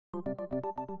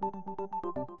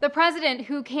The president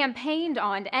who campaigned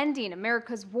on ending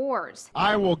America's wars,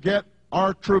 I will get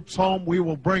our troops home. We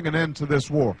will bring an end to this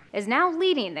war, is now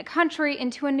leading the country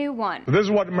into a new one. This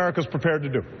is what America's prepared to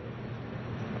do.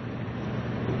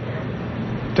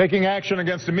 Taking action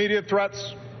against immediate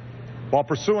threats while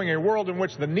pursuing a world in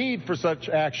which the need for such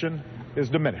action is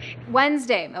diminished.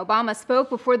 Wednesday, Obama spoke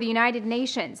before the United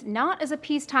Nations, not as a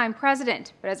peacetime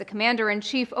president, but as a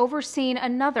commander-in-chief overseeing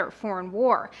another foreign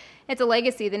war. It's a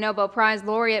legacy the Nobel Prize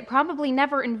laureate probably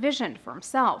never envisioned for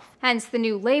himself. Hence the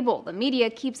new label the media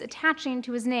keeps attaching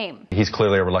to his name. He's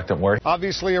clearly a reluctant warrior.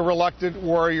 Obviously a reluctant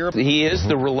warrior. He is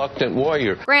the reluctant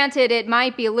warrior. Granted, it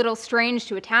might be a little strange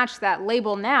to attach that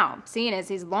label now, seeing as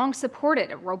he's long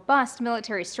supported a robust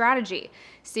military strategy.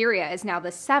 Syria is now the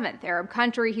 7th Arab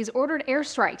country he's ordered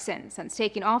airstrikes in since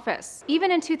taking office. Even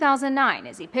in 2009,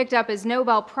 as he picked up his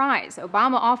Nobel Prize,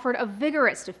 Obama offered a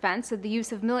vigorous defense of the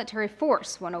use of military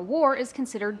force when a war is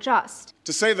considered just.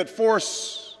 To say that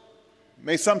force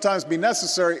may sometimes be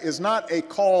necessary is not a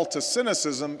call to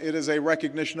cynicism, it is a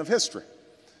recognition of history,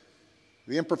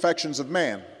 the imperfections of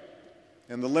man,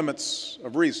 and the limits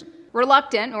of reason.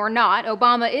 Reluctant or not,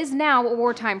 Obama is now a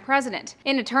wartime president.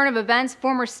 In a turn of events,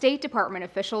 former State Department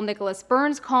official Nicholas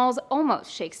Burns calls almost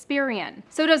Shakespearean.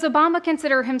 So does Obama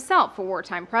consider himself a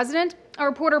wartime president? A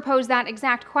reporter posed that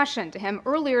exact question to him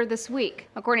earlier this week.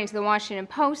 According to the Washington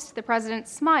Post, the president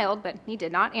smiled, but he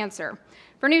did not answer.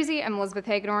 For Newsy, I'm Elizabeth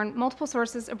Hagedorn, multiple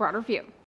sources, a broader view.